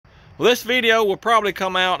Well, this video will probably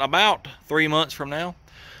come out about 3 months from now.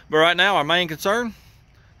 But right now, our main concern,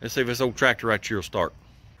 let's see if this old tractor right here will start.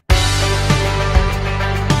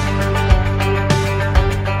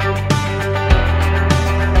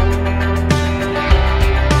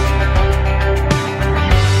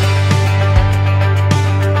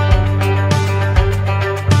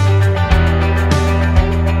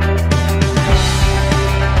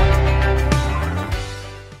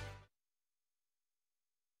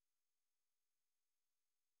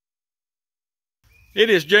 It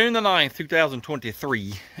is June the 9th,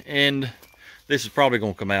 2023, and this is probably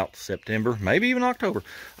going to come out September, maybe even October.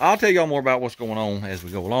 I'll tell y'all more about what's going on as we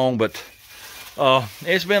go along, but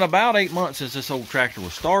it's been about 8 months since this old tractor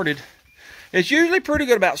was started. It's usually pretty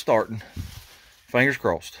good about starting, fingers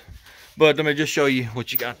crossed. But let me just show you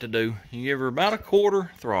what you got to do. You give her about a quarter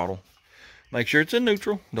throttle. Make sure it's in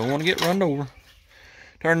neutral, don't want to get run over.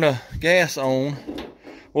 Turn the gas on.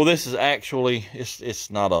 Well, this is actually, it's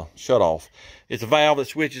not a shut-off. It's a valve that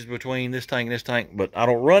switches between this tank and this tank, but I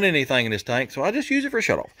don't run anything in this tank, so I just use it for a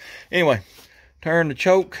shut-off. Anyway, turn the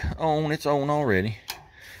choke on. It's on already.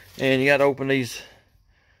 And you got to open these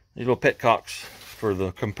little petcocks for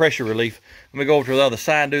the compressor relief. Let me go over to the other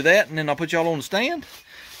side and do that, and then I'll put y'all on the stand.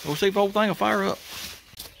 We'll see if the whole thing will fire up.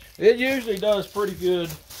 It usually does pretty good.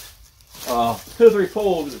 2 or 3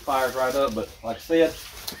 pulls, it fires right up, but like I said,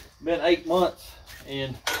 it's been 8 months.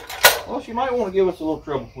 And, well, she might want to give us a little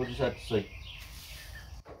trouble. We'll just have to see.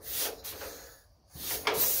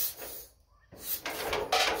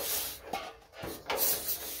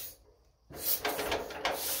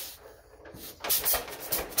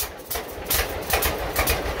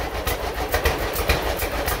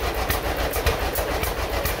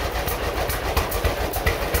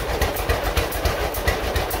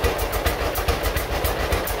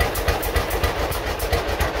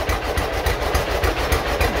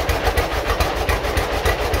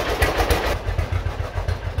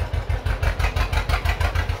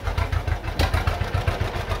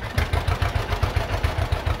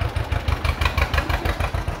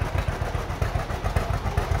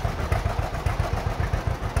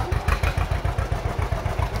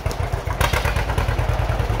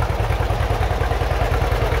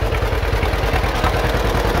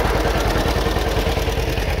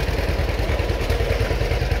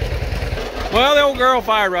 Well, the old girl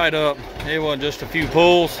fired right up. It wasn't just a few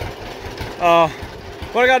pulls. What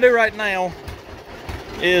I gotta do right now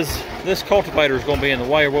is this cultivator is gonna be in the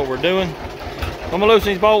way of what we're doing. I'm gonna loosen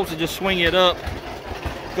these bolts and just swing it up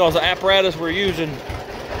because the apparatus we're using,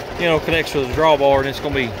 you know, connects to the drawbar, and it's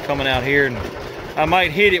gonna be coming out here, and I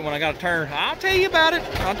might hit it when I gotta turn. I'll tell you about it.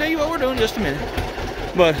 I'll tell you what we're doing in just a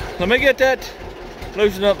minute. But let me get that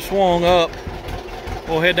loosened up, swung up.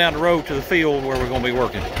 We'll head down the road to the field where we're gonna be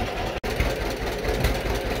working.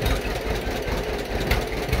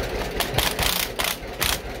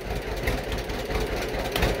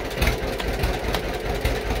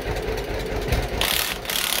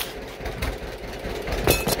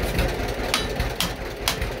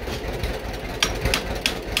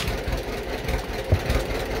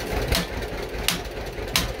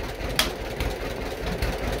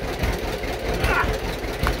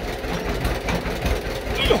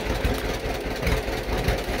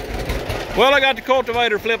 Well, I got the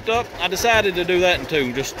cultivator flipped up. I decided to do that in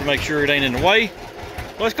 2 just to make sure it ain't in the way.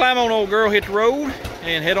 Let's climb on, old girl, hit the road,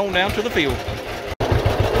 and head on down to the field.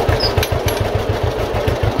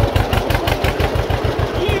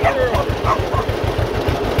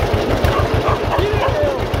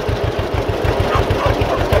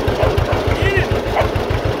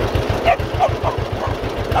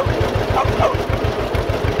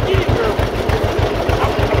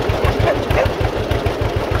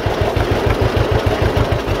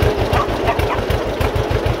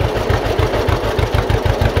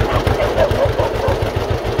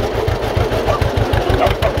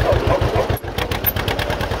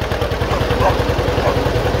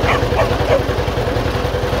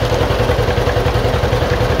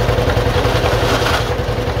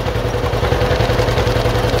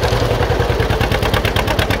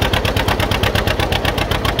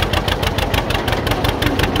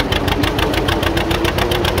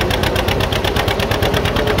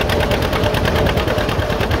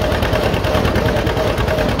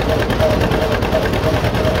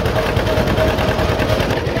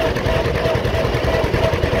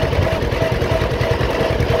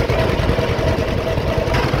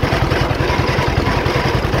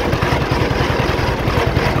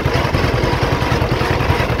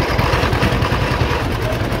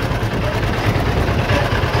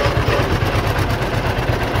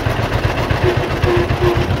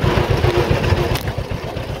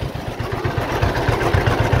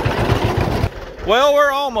 Well,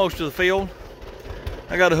 we're almost to the field.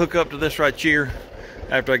 I got to hook up to this right here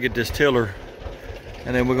after I get this tiller,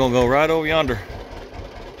 and then we're gonna go right over yonder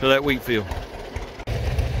to that wheat field.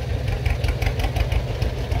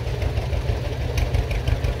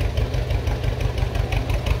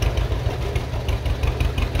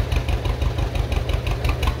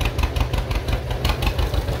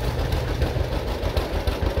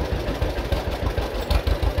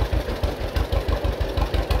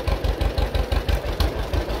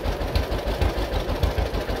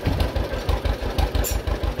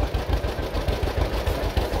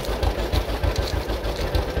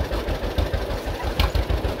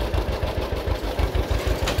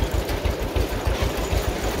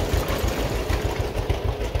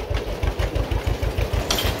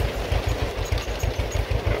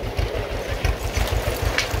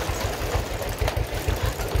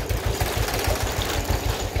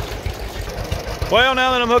 Well,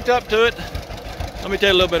 now that I'm hooked up to it, let me tell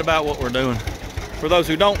you a little bit about what we're doing. For those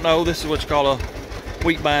who don't know, this is what's called a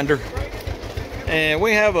wheat binder. And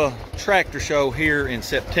we have a tractor show here in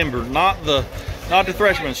September, not the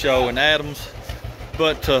Threshman show in Adams,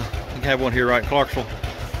 but we have one here right in Clarksville.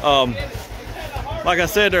 Like I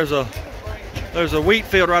said, there's a wheat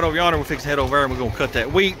field right over yonder. We're fixing to head over there and we're gonna cut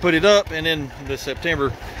that wheat, put it up, and then this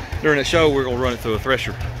September, during the show, we're gonna run it through a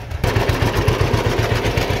thresher.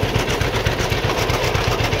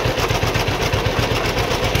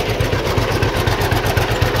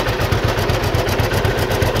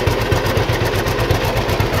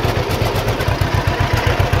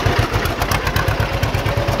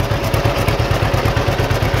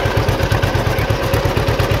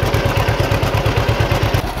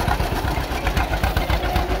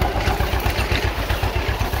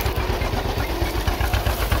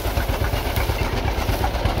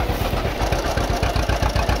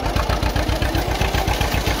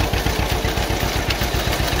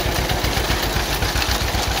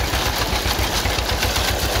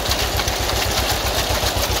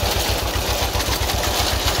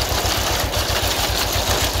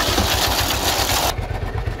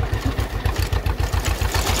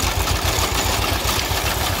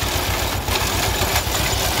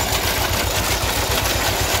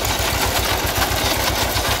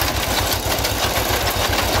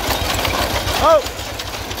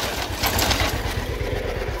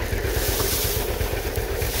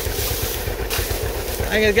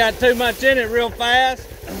 I think it's got too much in it real fast.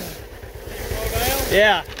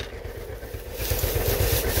 Yeah.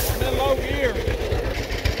 I'm in low gear.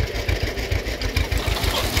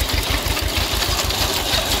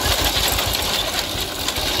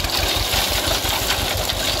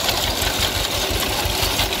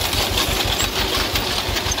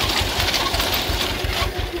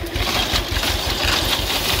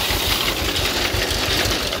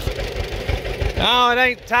 No, it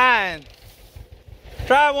ain't tying.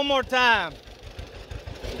 Try it one more time.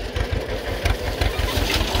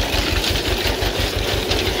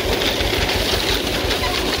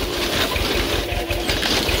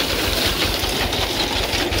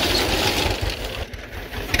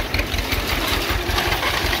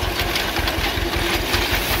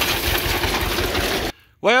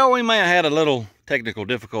 Well, we may have had a little technical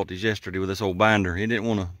difficulties yesterday with this old binder. He didn't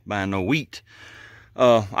want to bind no wheat.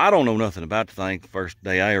 I don't know nothing about the thing. The first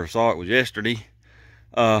day I ever saw it was yesterday.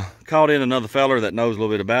 Called in another feller that knows a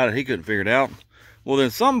little bit about it. He couldn't figure it out. Well, then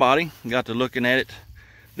somebody got to looking at it.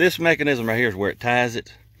 This mechanism right here is where it ties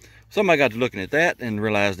it. Somebody got to looking at that and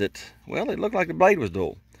realized that, well, it looked like the blade was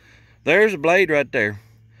dull. There's a blade right there.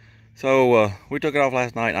 So we took it off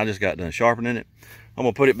last night and I just got done sharpening it. I'm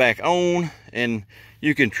gonna put it back on, and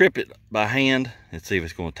you can trip it by hand and see if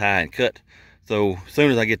it's gonna tie and cut. So as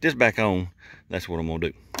soon as I get this back on, that's what I'm gonna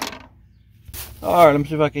do. All right, let me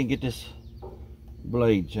see if I can get this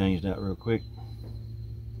blade changed out real quick.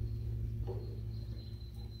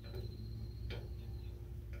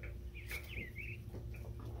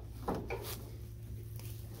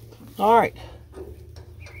 All right,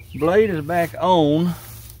 blade is back on.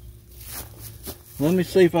 Let me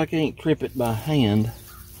see if I can't trip it by hand.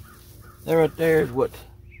 There, right there is what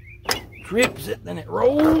trips it, then it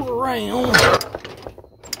rolls around.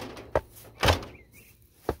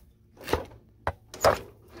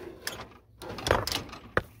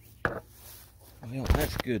 Well,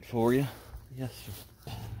 that's good for you. Yes,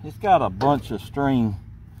 sir. It's got a bunch of string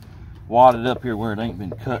wadded up here where it ain't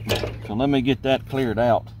been cut. So let me get that cleared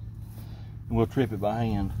out and we'll trip it by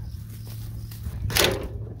hand.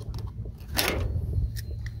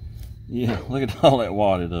 Yeah, look at all that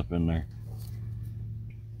wadded up in there.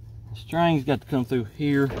 The string's got to come through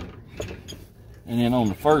here. And then on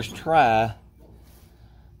the first try,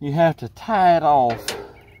 you have to tie it off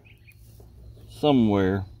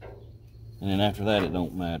somewhere, and then after that it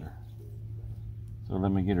don't matter. So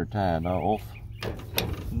let me get her tied off.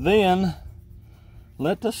 Then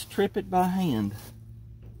let us trip it by hand.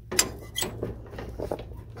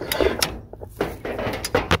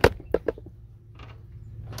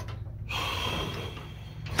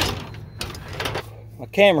 My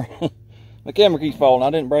camera keeps falling. I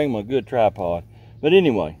didn't bring my good tripod. But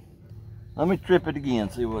anyway, let me trip it again,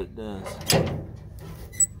 see what it does.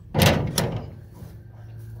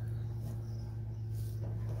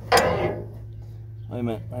 Wait a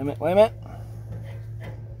minute, wait a minute, wait a minute.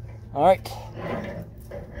 All right.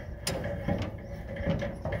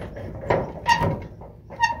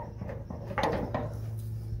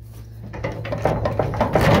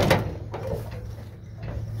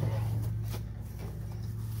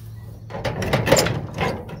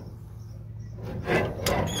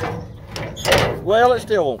 Well, it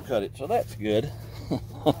still won't cut it, so that's good.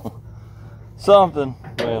 Something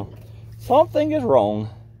is wrong.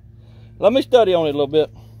 Let me study on it a little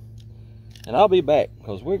bit, and I'll be back,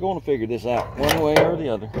 because we're going to figure this out one way or the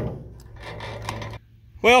other.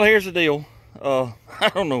 Well, here's the deal. I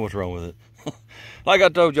don't know what's wrong with it. Like I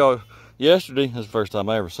told y'all yesterday, this is the first time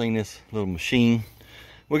I ever seen this little machine.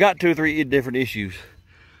 We got 2 or 3 different issues.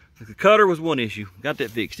 The cutter was one issue. Got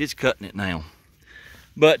that fixed. It's cutting it now.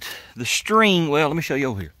 But the string, well, let me show you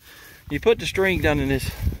over here. You put the string down in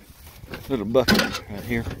this little bucket right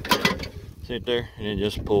here. Sit there, and it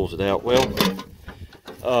just pulls it out. Well,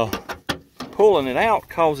 pulling it out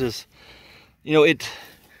causes, you know,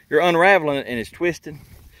 you're unraveling it and it's twisting,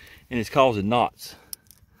 and it's causing knots.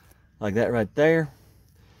 Like that right there.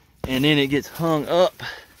 And then it gets hung up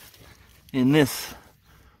in this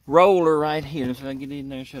roller right here. Let's see if I can get in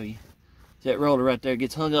there and show you. That roller right there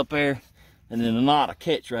gets hung up there. And then a knot, a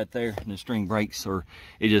catch right there, and the string breaks, or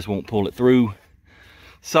it just won't pull it through.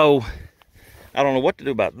 So I don't know what to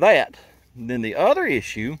do about that. And then the other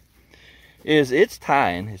issue is it's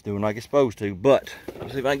tying. It's doing like it's supposed to, but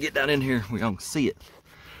let's see if I can get down in here. We can see it.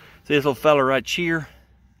 See this little fella right here,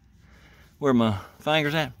 where my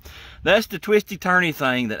finger's at? That's the twisty turny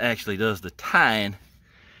thing that actually does the tying,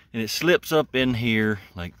 and it slips up in here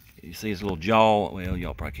like. You see his little jaw. Well,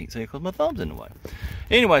 y'all probably can't see it because my thumb's in the way.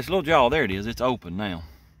 Anyway, it's a little jaw. There it is. It's open now.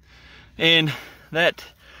 And that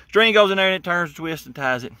string goes in there and it turns, twists, and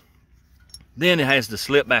ties it. Then it has to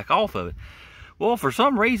slip back off of it. Well, for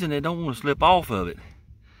some reason, it don't want to slip off of it.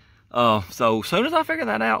 So as soon as I figure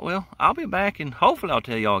that out, well, I'll be back and hopefully I'll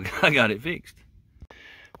tell y'all I got it fixed.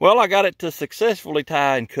 Well, I got it to successfully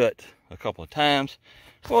tie and cut a couple of times.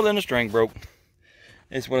 Well, then the string broke.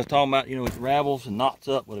 It's what I was talking about, you know, it ravels and knots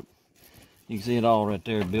up with it. You can see it all right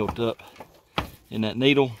there built up in that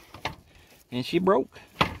needle. And she broke.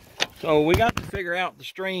 So we got to figure out the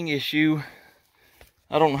string issue.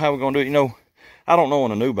 I don't know how we're going to do it. You know, I don't know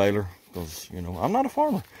on a new baler because, you know, I'm not a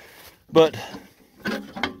farmer. But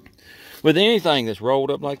with anything that's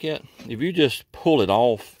rolled up like that, if you just pull it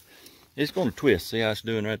off, it's going to twist. See how it's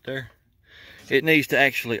doing right there? It needs to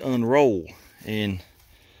actually unroll. And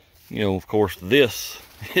you know, of course, this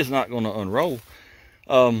is not going to unroll.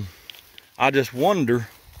 I just wonder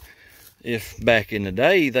if back in the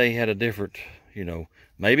day they had a different, you know,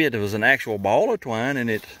 maybe it was an actual ball of twine and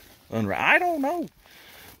it unrolled. I don't know.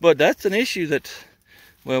 But that's an issue that,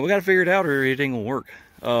 well, we got to figure it out or it ain't going to work.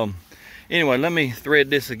 Anyway, let me thread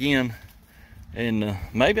this again and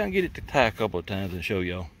maybe I can get it to tie a couple of times and show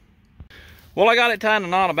y'all. Well, I got it tying a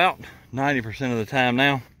knot about 90% of the time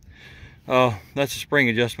now. That's a spring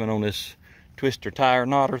adjustment on this twister tire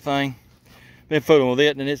knotter thing. Been fooling with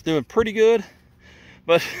it and it's doing pretty good.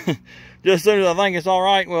 But just as soon as I think it's all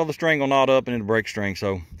right, well, the string will knot up and it'll break string.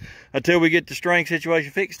 So until we get the string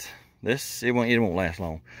situation fixed, it won't last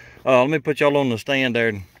long. Let me put y'all on the stand there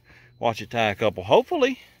and watch it tie a couple.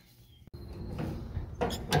 Hopefully.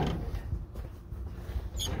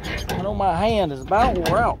 I know my hand is about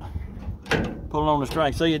wore out. Pulling on the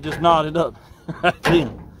string. See, it just knotted up right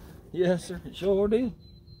then. Yes, sir, it sure did.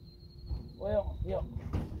 Well, yep.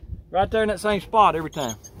 Right there in that same spot every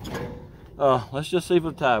time. Let's just see if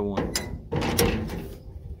we'll tie one.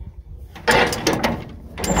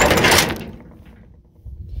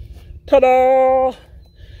 Ta-da!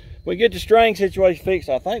 We get the string situation fixed,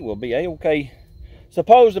 I think we'll be a-okay.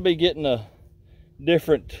 Supposed to be getting a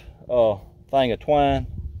different thing of twine,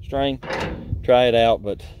 string. Try it out,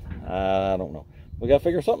 but I don't know. We gotta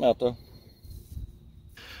figure something out though.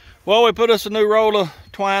 Well, we put us a new roll of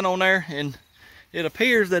twine on there, and it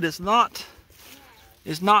appears that it's not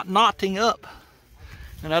knotting up.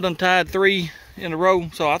 And I done tied 3 in a row,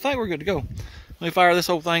 so I think we're good to go. Let me fire this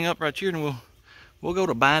whole thing up right here, and we'll we'll go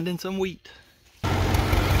to binding some wheat.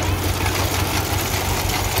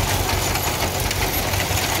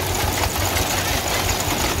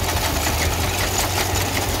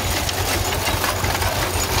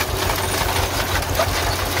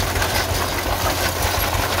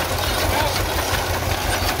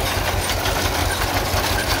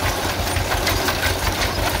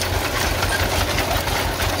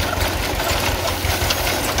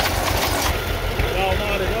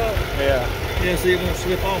 Yeah, see, it won't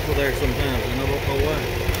slip off of there sometimes, and it won't go away.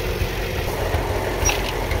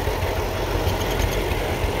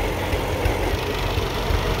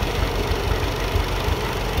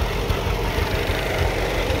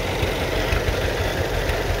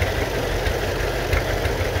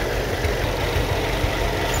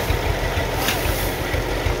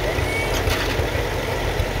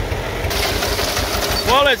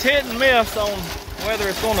 Well, it's hit and miss on whether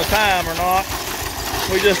it's going to time or not.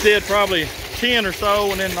 We just did probably 10 or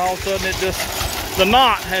so, and then all of a sudden the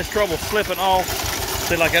knot has trouble slipping off.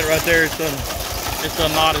 See, like that right there, it's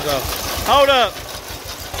done knotted up. Hold up.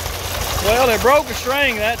 Well, they broke the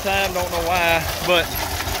string that time, don't know why, but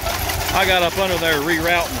I got up under there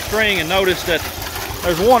rerouting the string and noticed that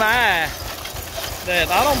there's one eye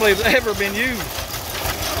that I don't believe has ever been used.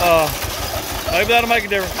 Maybe that'll make a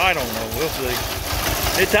difference. I don't know. We'll see.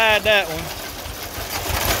 It tied that one.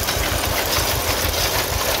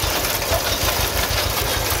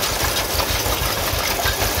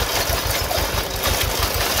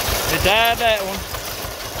 It tied that one.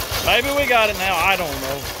 Maybe we got it now. I don't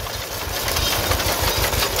know.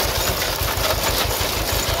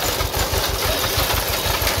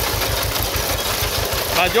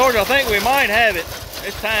 By George, I think we might have it.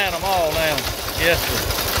 It's tying them all now. Yes, sir.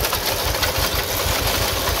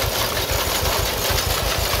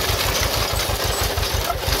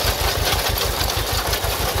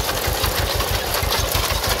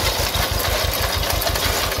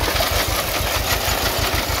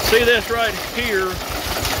 See this right here?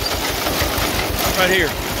 Right here.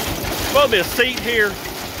 Supposed to be a seat here.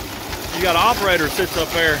 You got an operator that sits up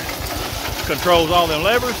there, controls all them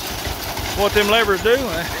levers. What them levers do?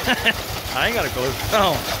 I ain't got a clue.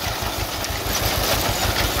 Oh.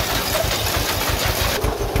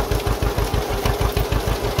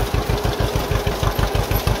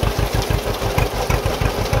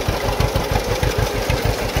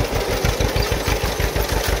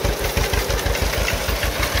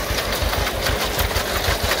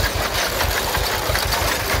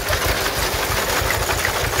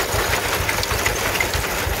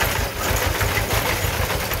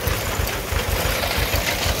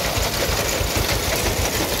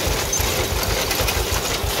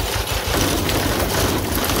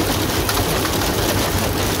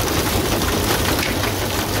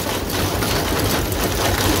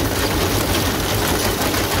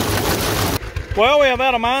 Well, we have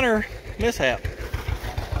had a minor mishap.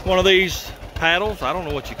 One of these paddles, I don't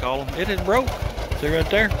know what you call them, it is broke. See right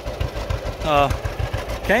there?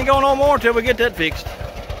 Can't go no more until we get that fixed.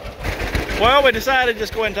 Well, we decided to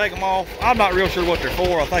just go ahead and take them off. I'm not real sure what they're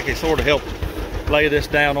for. I think they sort of help lay this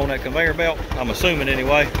down on that conveyor belt. I'm assuming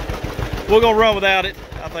anyway. We're gonna run without it.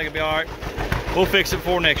 I think it'll be all right. We'll fix it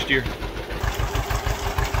for next year.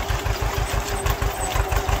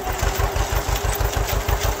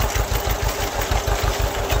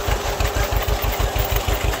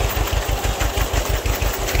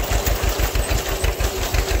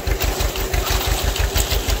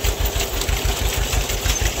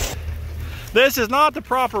 This is not the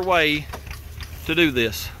proper way to do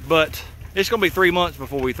this, but it's gonna be 3 months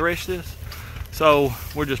before we thresh this. So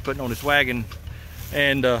we're just putting on this wagon,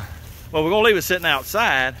 and well, we're gonna leave it sitting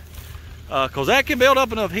outside because that can build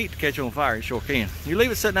up enough heat to catch on fire. It sure can. You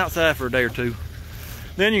leave it sitting outside for a day or two,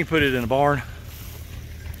 then you can put it in a barn.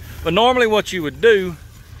 But normally what you would do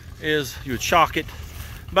is you would shock it.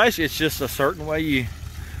 Basically, it's just a certain way you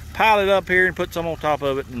pile it up here and put some on top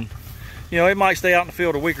of it, and you know, it might stay out in the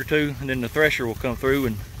field a week or two, and then the thresher will come through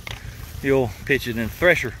and you'll pitch it in the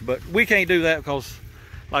thresher. But we can't do that because,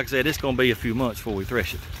 like I said, it's going to be a few months before we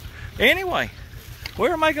thresh it. Anyway,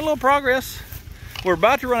 we're making a little progress. We're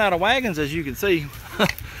about to run out of wagons, as you can see.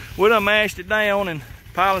 We done mashed it down and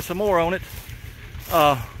piling some more on it.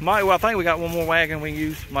 Well, I think we got one more wagon we can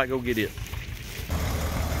use. Might go get it.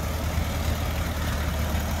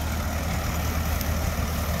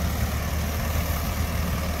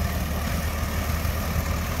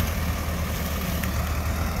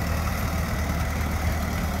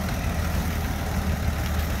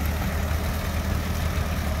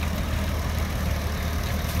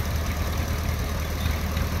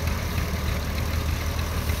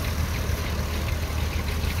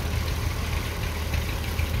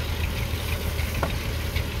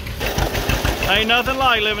 Ain't nothing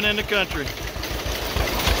like living in the country.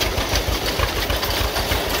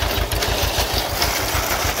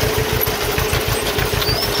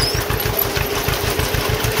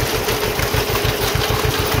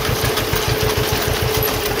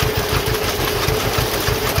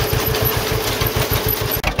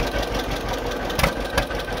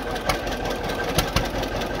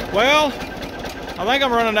 Well, I think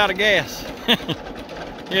I'm running out of gas.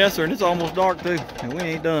 Yes, sir, and it's almost dark too, and we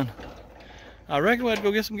ain't done. I reckon we have to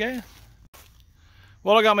go get some gas.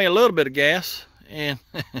 Well, I got me a little bit of gas, and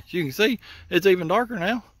as you can see, it's even darker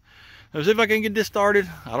now. Let's see if I can get this started.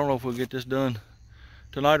 I don't know if we'll get this done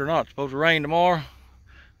tonight or not. It's supposed to rain tomorrow.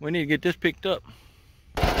 We need to get this picked up.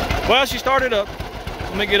 Well, she started up.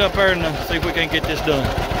 Let me get up there and see if we can get this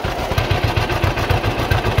done.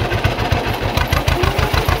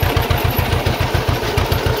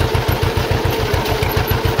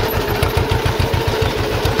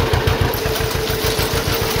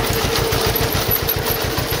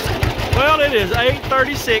 It is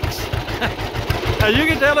 8:36. As you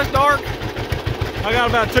can tell, it's dark. I got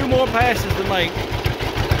about 2 more passes to make.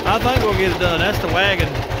 I think we'll get it done. That's the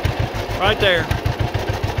wagon right there.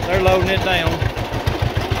 They're loading it down.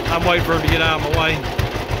 I'm waiting for them to get out of my way.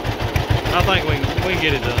 I think we can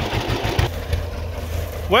get it done.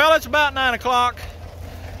 Well, it's about 9 o'clock.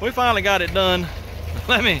 We finally got it done.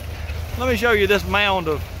 Let me show you this mound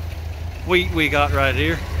of wheat we got right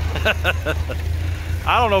here.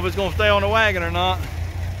 I don't know if it's gonna stay on the wagon or not,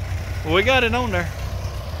 but we got it on there.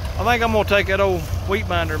 I think I'm gonna take that old wheat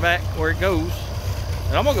binder back where it goes,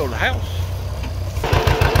 and I'm gonna go to the house.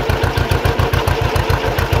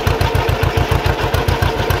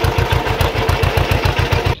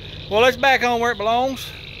 Well, it's back on where it belongs.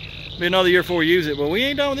 Be another year before we use it, but we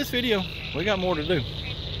ain't done with this video. We got more to do.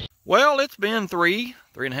 Well, it's been three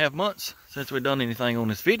and a half months since we've done anything on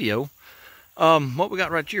this video. What we got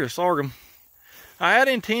right here is sorghum. I had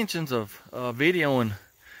intentions of videoing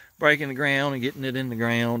breaking the ground and getting it in the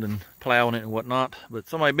ground and plowing it and whatnot, but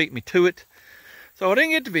somebody beat me to it, so I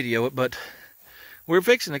didn't get to video it. But we're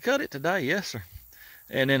fixing to cut it today, yes sir,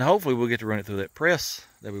 and then hopefully we'll get to run it through that press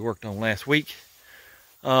that we worked on last week.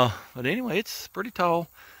 But anyway, it's pretty tall.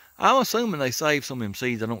 I'm assuming they saved some of them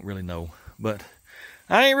seeds. I don't really know, but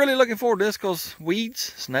I ain't really looking forward to this because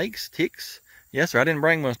weeds, snakes, ticks. Yes sir, I didn't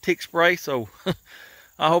bring my tick spray, so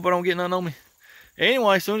I hope I don't get none on me.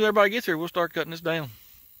 Anyway, as soon as everybody gets here, we'll start cutting this down.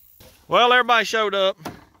 Well, everybody showed up,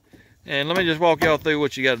 and let me just walk y'all through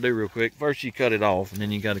what you got to do real quick. First, you cut it off, and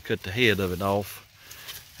then you got to cut the head of it off.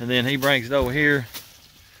 And then he brings it over here,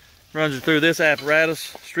 runs it through this apparatus,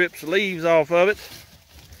 strips the leaves off of it,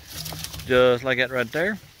 just like that right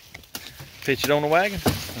there. Pitch it on the wagon.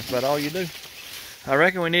 That's about all you do. I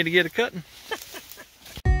reckon we need to get a cutting.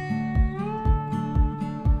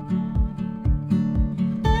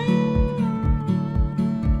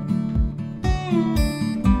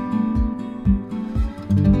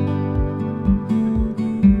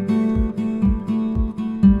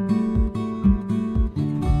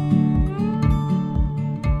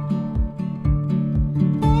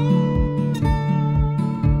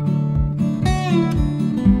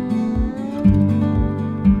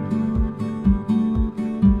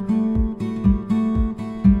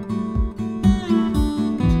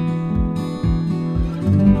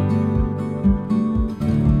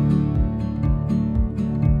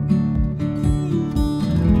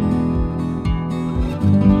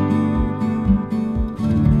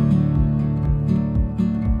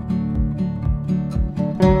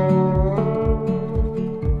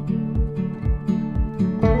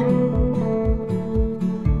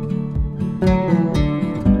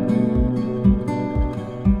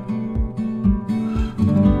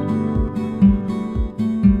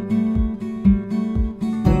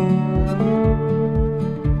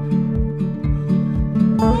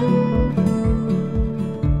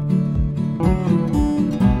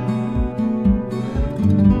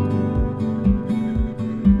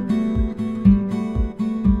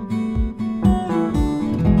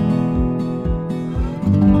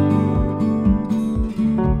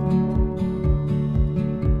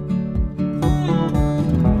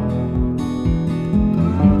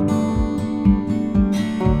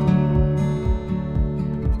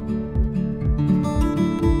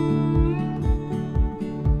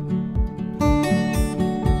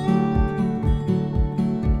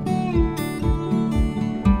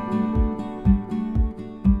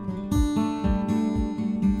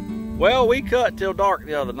 Well, we cut till dark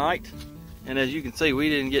the other night, and as you can see, we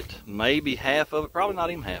didn't get maybe half of it, probably not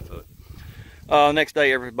even half of it. Next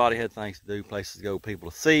day, everybody had things to do, places to go, people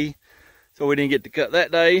to see, so we didn't get to cut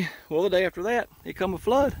that day. Well, the day after that, it come a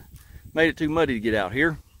flood. made it too muddy to get out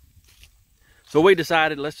here. So we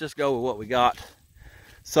decided, let's just go with what we got.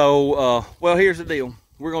 So, well, here's the deal.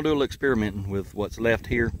 We're gonna do a little experimenting with what's left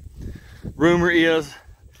here. Rumor is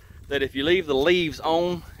that if you leave the leaves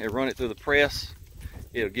on and run it through the press,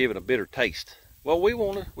 it'll give it a bitter taste. Well, we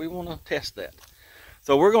wanna test that.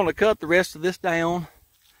 So we're gonna cut the rest of this down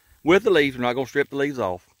with the leaves. We're not gonna strip the leaves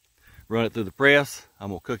off. Run it through the press. I'm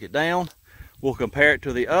gonna cook it down. We'll compare it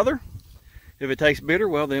to the other. If it tastes bitter,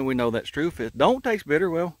 well, then we know that's true. If it don't taste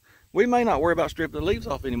bitter, well, we may not worry about stripping the leaves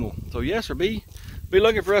off anymore. So yes, or be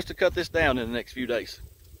looking for us to cut this down in the next few days.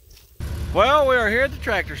 Well, we are here at the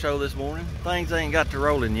tractor show this morning. Things ain't got to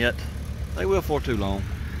rolling yet. They will for too long.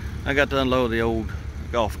 I got to unload the old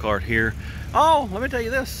golf cart here. Oh, let me tell you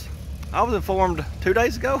this. I was informed 2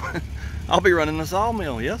 days ago I'll be running the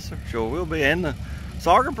sawmill. Yes, sir, sure will be. And the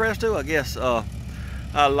sorghum press too, I guess. I'm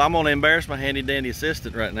gonna embarrass my handy dandy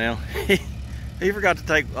assistant right now. He forgot to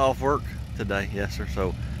take off work today. Yes, sir.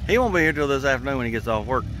 So he won't be here till this afternoon when he gets off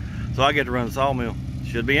work. So I get to run the sawmill.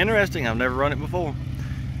 Should be interesting. I've never run it before.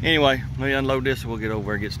 Anyway, let me unload this and we'll get over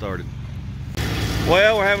there and get started.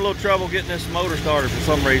 Well, we're having a little trouble getting this motor started for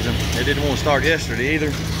some reason. It didn't want to start yesterday either.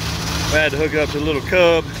 We had to hook it up to a little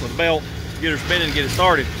cub with a belt, get her spinning and get it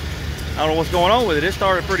started. I don't know what's going on with it. It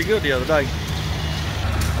started pretty good the other day.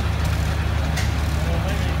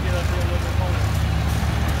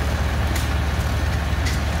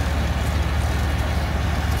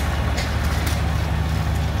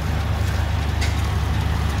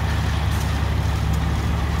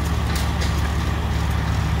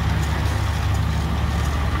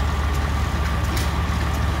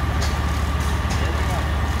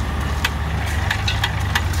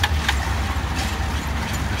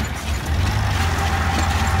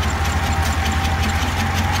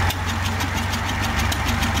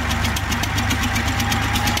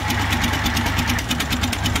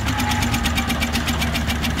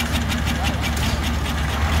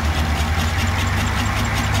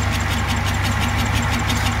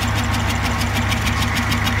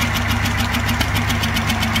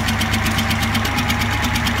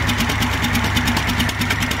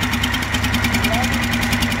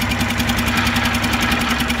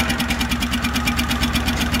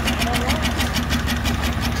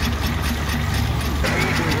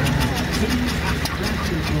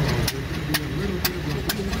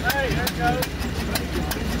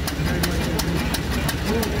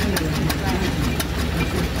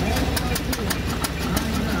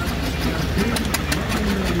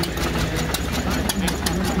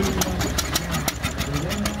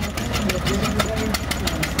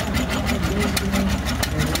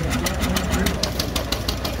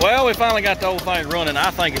 Well, we finally got the whole thing running. I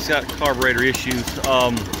think it's got carburetor issues.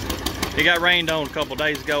 It got rained on a couple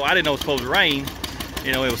days ago. I didn't know it was supposed to rain.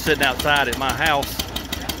 You know, it was sitting outside at my house.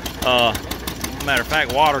 Matter of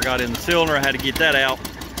fact, water got in the cylinder. I had to get that out.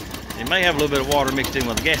 It may have a little bit of water mixed in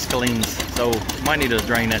with the gasolines, so might need to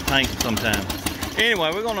drain that tank sometime.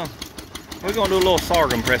 Anyway, we're gonna do a little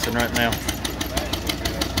sorghum pressing right now.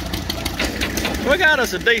 We got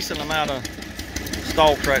us a decent amount of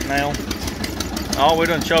stalks right now. Oh, we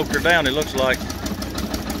done choked her down, it looks like.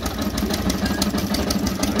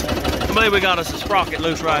 I believe we got us a sprocket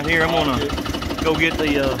loose right here. I'm gonna go get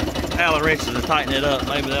the Allen wrenches to tighten it up.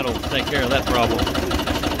 Maybe that'll take care of that problem.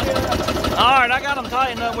 All right, I got them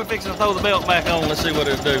tightened up. We're fixing to throw the belt back on. Let's see what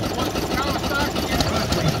it'll do.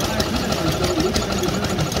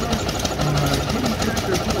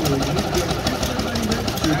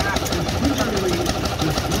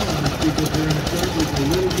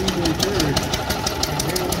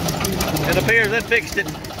 It appears that fixed it.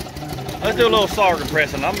 Let's do a little sorghum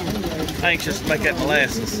pressing. I'm anxious to make that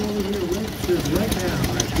molasses. Right now,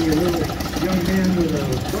 I see a little young man with a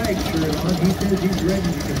flag shirt on. He says he's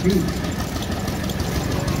ready to compete.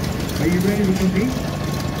 Are you ready to compete?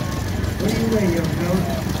 What are you ready, young fella?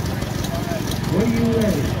 What are you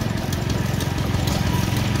ready?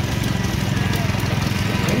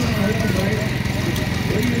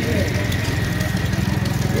 What are you ready?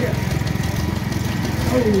 Yeah.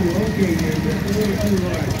 Oh, okay, you're just a little too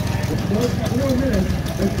large. About 4 minutes.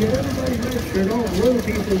 Let's get everybody registered. All little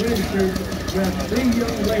people registered. We have 3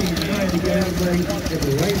 young ladies trying to get everybody in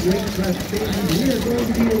the right weight class station. We are going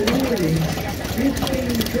to be awarding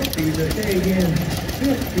 15 trophies. I say again,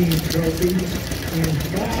 15 trophies in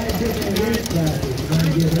 5 different weight classes. We're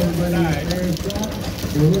going to give everybody a fair shot.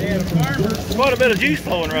 There's quite a bit of juice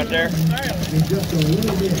flowing right there. In just a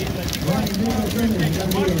little bit. Right now, we're going to be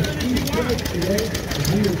a few breaks today.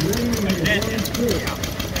 We are bringing the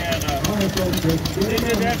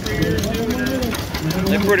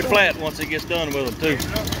They're pretty flat once it gets done with them too.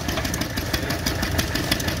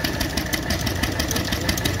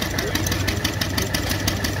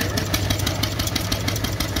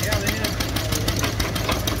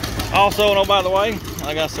 Also, oh, by the way,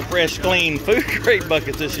 I got some fresh, clean food grade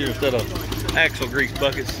buckets this year instead of axle grease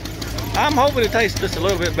buckets. I'm hoping it tastes just a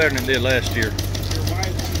little bit better than it did last year.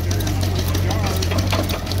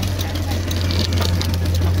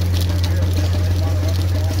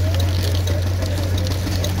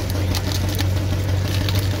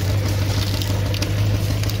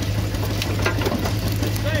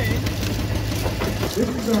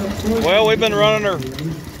 Well, we've been running her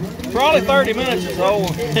probably 30 minutes or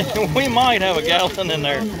so. We might have a gallon in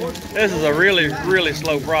there. This is a really, really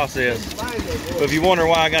slow process. But if you wonder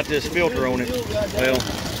why I got this filter on it, well,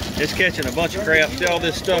 it's catching a bunch of crap. See all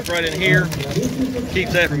this stuff right in here?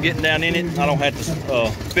 Keeps that from getting down in it. I don't have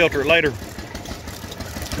to filter it later.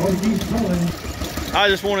 I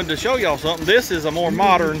just wanted to show y'all something. This is a more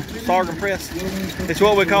modern sorghum press. It's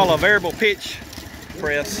what we call a variable pitch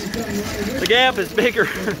press. The gap is bigger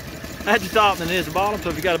at the top than it is at the bottom, so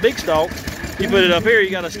if you got a big stalk, you put it up here. You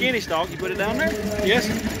got a skinny stalk, you put it down there. Yes,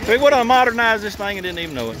 we would have modernized this thing and didn't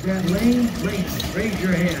even know it. Raise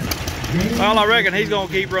your hand. Well, I reckon he's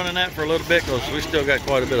gonna keep running that for a little bit because we still got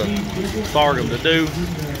quite a bit of sorghum to do.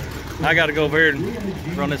 I got to go over here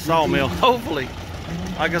and run this sawmill. Hopefully,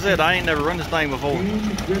 like I said, I ain't never run this thing before.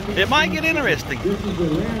 It might get interesting.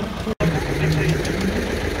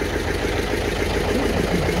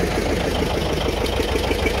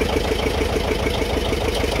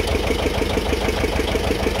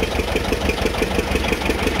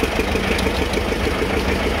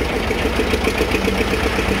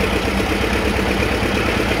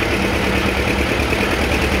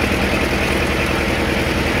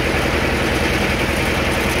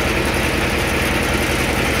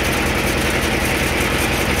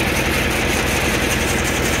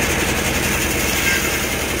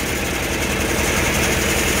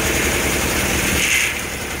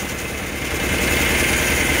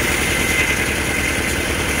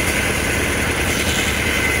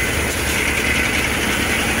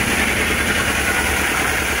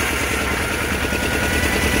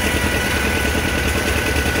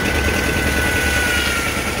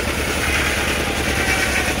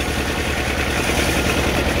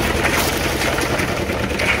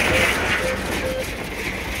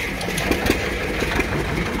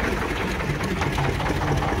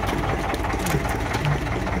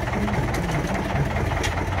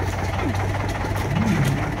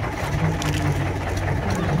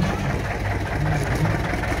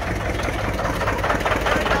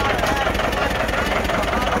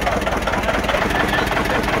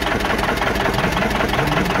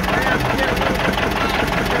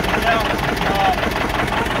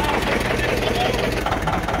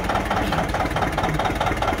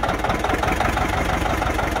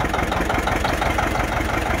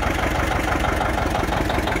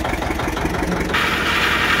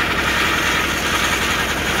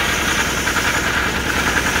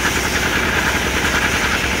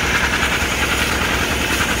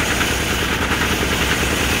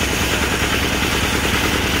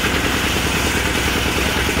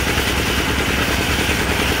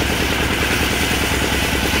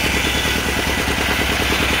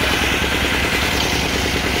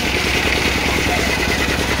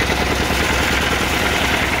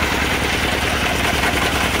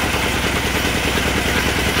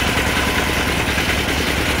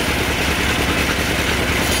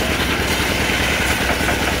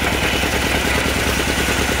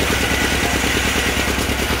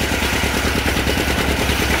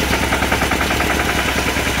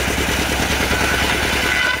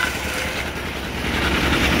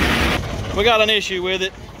 We got an issue with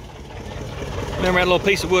it. Remember that little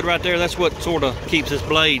piece of wood right there? That's what sort of keeps this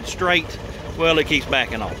blade straight. Well, it keeps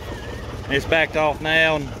backing off. It's backed off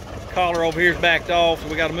now, and the collar over here is backed off, so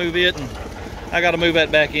we got to move it, and I got to move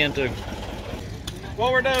that back in too.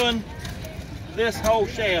 What we're doing, this whole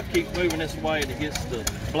shaft keeps moving this way and it gets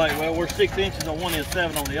the blade. Well, we're 6 inches on one end,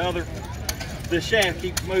 7 on the other. This shaft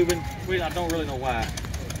keeps moving. I don't really know why,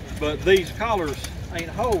 but these collars ain't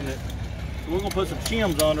holding it. We're gonna put some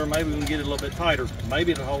shims under, maybe we can get it a little bit tighter.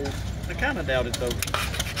 Maybe it'll hold. I kind of doubt it though.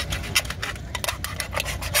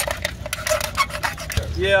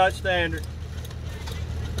 Yeah, it's standard.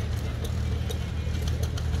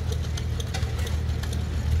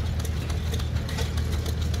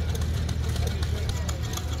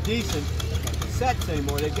 Decent sets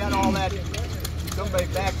anymore. They got all that somebody's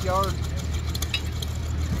backyard.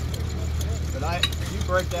 But you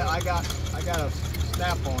break that, I got a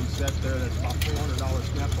snap-on set there that's about $400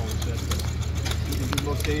 snap-on set. You can do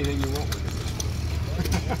most anything you want with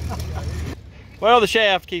it. Well, the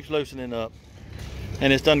shaft keeps loosening up,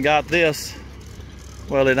 and it's done got this.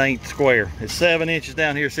 Well, it ain't square. It's 7 inches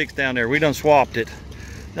down here, 6 down there. We done swapped it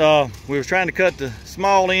We was trying to cut the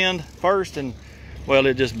small end first, and well,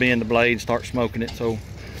 it just bend the blade and start smoking it. So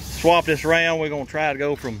swap this around. We're gonna try to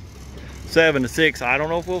go from 7 to 6. I don't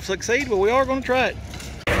know if we'll succeed, but we are gonna try it.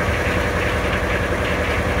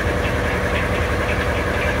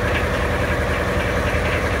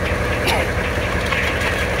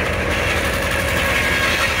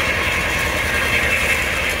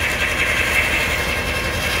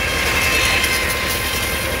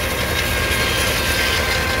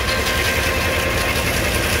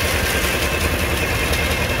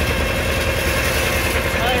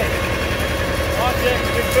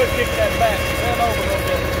 Kick that back, bend over a little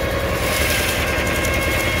bit.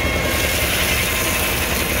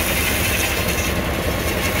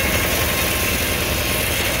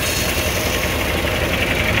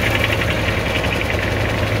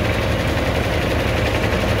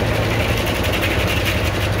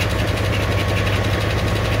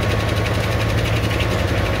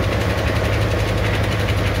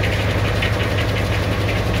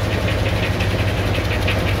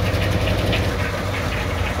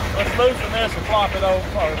 Loosen this and flop it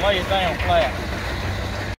over, or lay it down flat.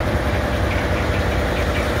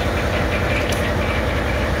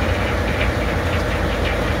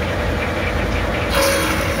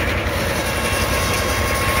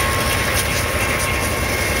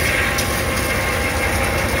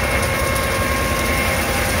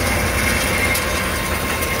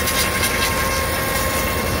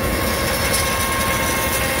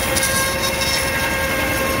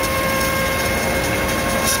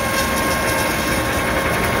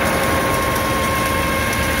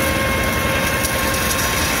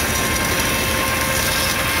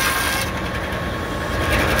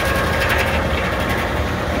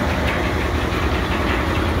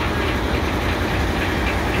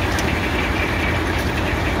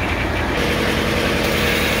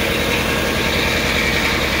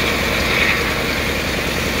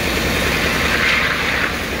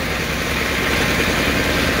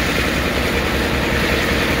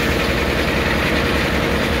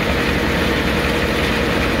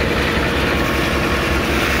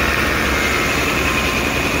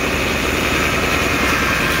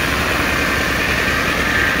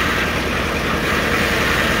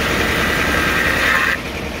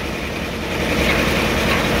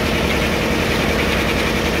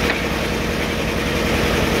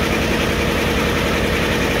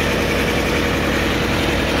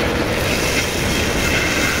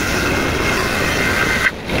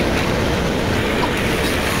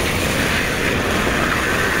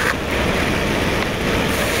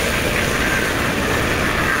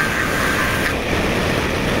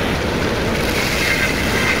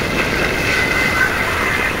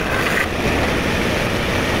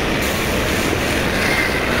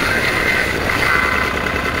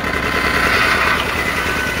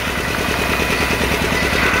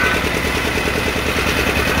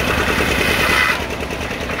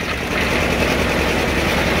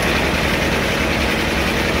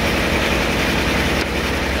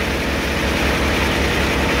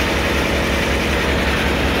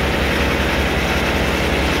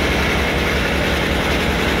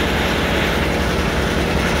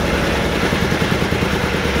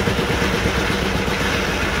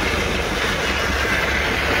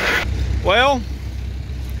 Well,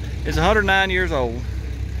 it's 109 years old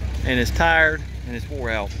and it's tired and it's wore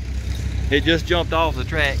out. It just jumped off the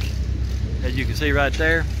track, as you can see right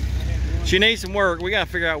there. She needs some work. We gotta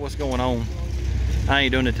figure out what's going on. I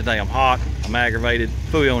ain't doing it today. I'm hot, I'm aggravated,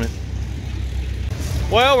 phooey on it.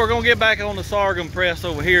 Well, we're gonna get back on the sorghum press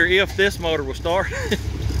over here if this motor will start.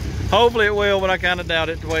 Hopefully it will, but I kind of doubt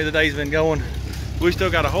it the way the day's been going. We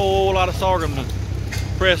still got a whole lot of sorghum to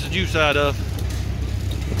press the juice out of.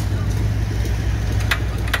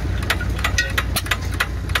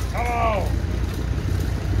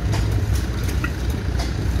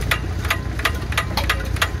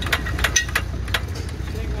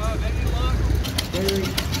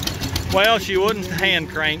 Well, she wouldn't hand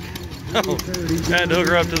crank. Had to hook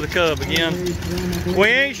her up to the cub again. We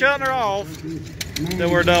ain't shutting her off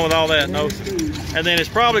till we're done with all that. No. And then it's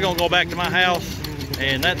probably gonna go back to my house,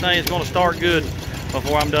 and that thing's gonna start good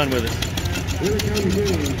before I'm done with it.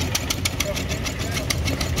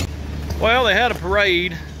 Well, they had a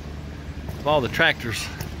parade of all the tractors.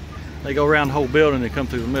 They go around the whole building, they come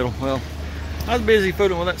through the middle. Well, I was busy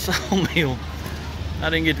fooling with that sawmill. I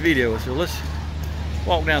didn't get the video, so let's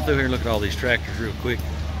walk down through here and look at all these tractors real quick.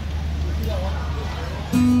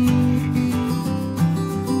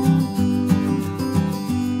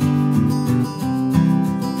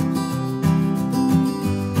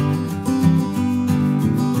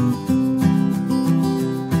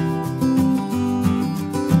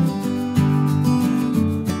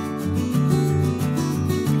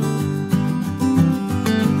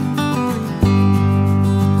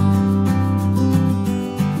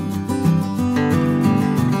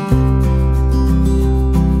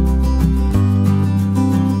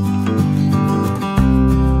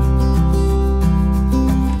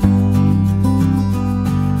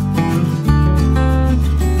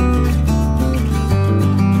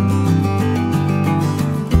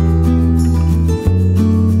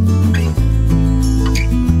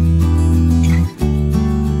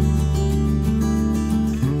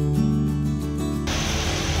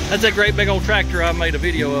 That's that great big old tractor I made a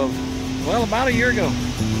video of, well, about a year ago.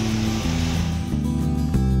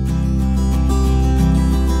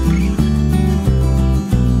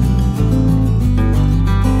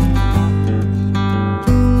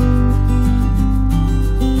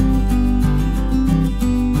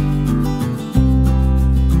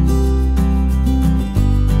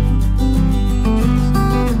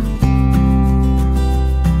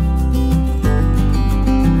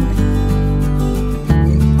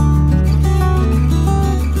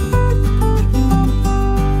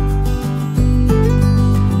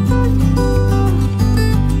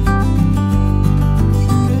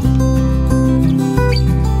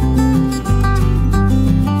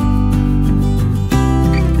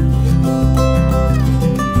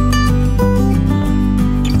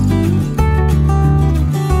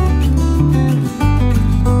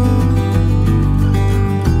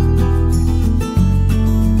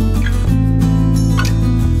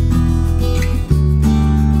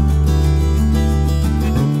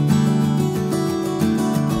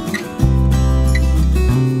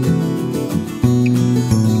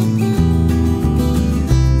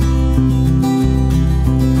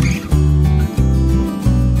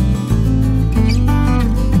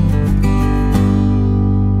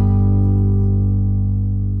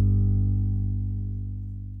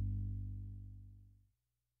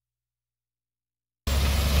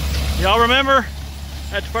 Y'all remember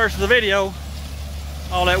at the first of the video,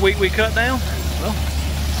 all that wheat we cut down? Well,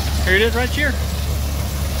 here it is right here.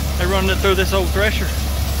 They're running it through this old thresher.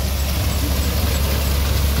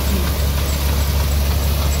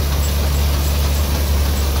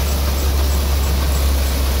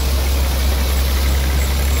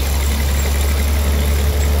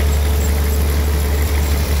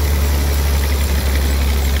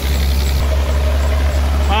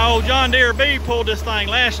 My old John Deere B pulled this thing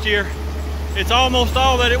last year. It's almost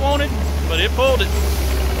all that it wanted, but it pulled it.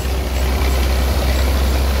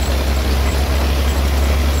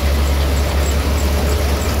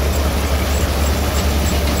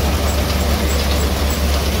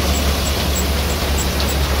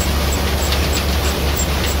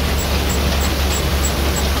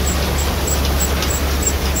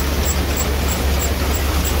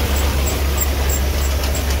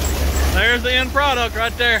 There's the end product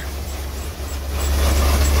right there.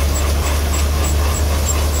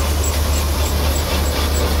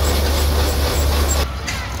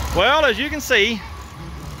 Well, as you can see,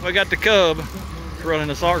 we got the cub running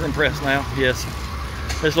the sorghum press now. Yes,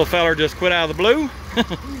 this little feller just quit out of the blue.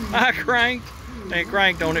 I cranked and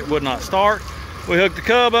cranked on it, would not start. We hooked the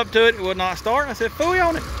cub up to it, it would not start. I said, phooey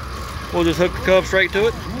on it. We'll just hook the cub straight to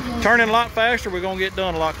it. Turning a lot faster, we're gonna get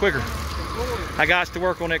done a lot quicker. I got to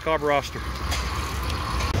work on that carburetor.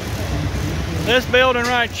 This building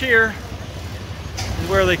right here is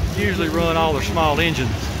where they usually run all their small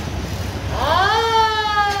engines.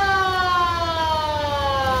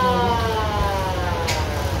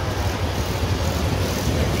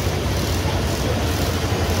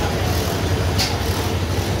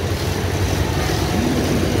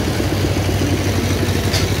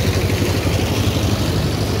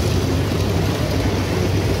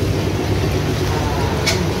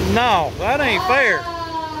 No, that ain't fair.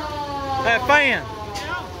 That fan,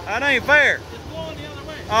 that ain't fair. It's blowing the other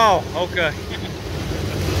way. Oh, okay.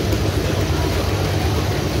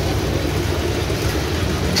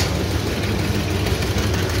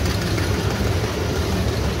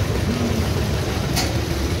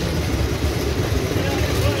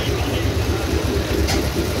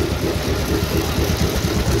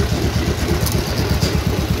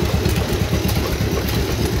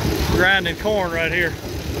 Grinding corn right here.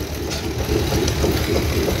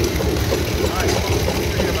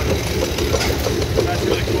 That's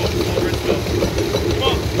really cool. Come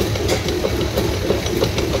on.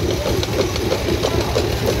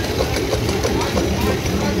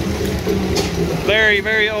 Very,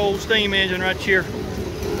 very old steam engine right here.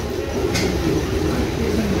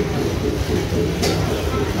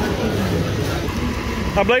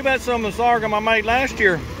 I believe that's some of the sorghum I made last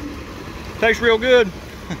year. Tastes real good.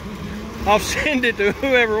 I'll send it to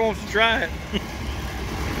whoever wants to try it.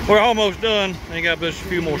 We're almost done. Ain't got just a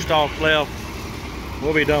few more stalks left.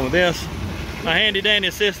 We'll be done with this. My handy dandy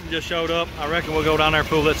assistant just showed up. I reckon we'll go down there and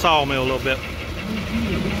pull that sawmill a little bit.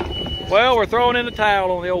 Well, we're throwing in the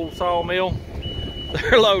towel on the old sawmill.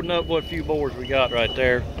 They're loading up what few boards we got right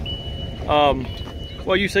there.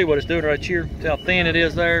 Well, you see what it's doing right here. See how thin it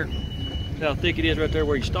is there. See how thick it is right there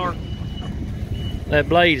where you start. That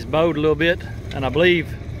blade is bowed a little bit, and I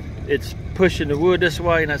believe it's pushing the wood this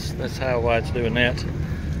way, and that's why it's doing that.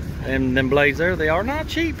 And them blades there, they are not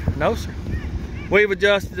cheap. No, sir. We've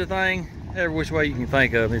adjusted the thing every which way you can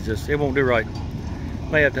think of. It's just, it won't do right.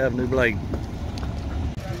 May have to have a new blade.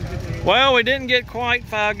 Well, we didn't get quite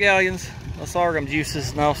 5 gallons of sorghum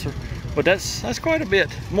juices, no sir, but that's quite a bit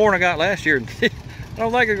more than I got last year. I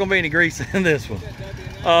don't think there's gonna be any grease in this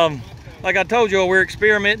one. Like I told you, we're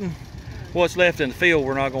experimenting. What's left in the field,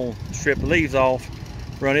 we're not gonna strip the leaves off,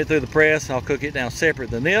 run it through the press. I'll cook it down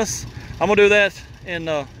separate than this. I'm gonna do that in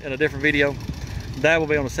a different video. That will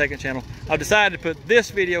be on the second channel. I've decided to put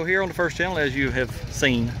this video here on the first channel, as you have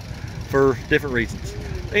seen, for different reasons.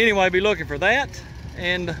 Anyway, be looking for that,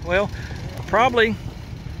 and well, probably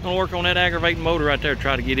gonna work on that aggravating motor right there,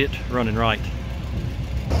 try to get it running right.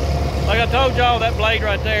 Like I told y'all, that blade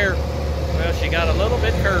right there, well, she got a little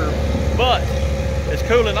bit curved, but it's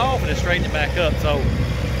cooling off and it's straightening back up. So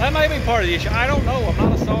that may be part of the issue. I don't know. I'm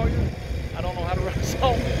not a sawyer. I don't know how to run a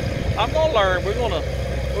sawmill. I'm gonna learn. We're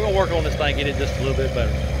gonna work on this thing, get it just a little bit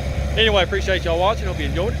better. Anyway, appreciate y'all watching. Hope you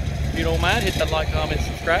enjoyed it. If you don't mind, hit that like, comment,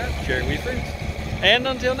 subscribe, share it with your friends. And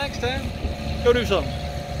until next time, go do something.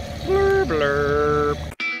 Blurb, blurb.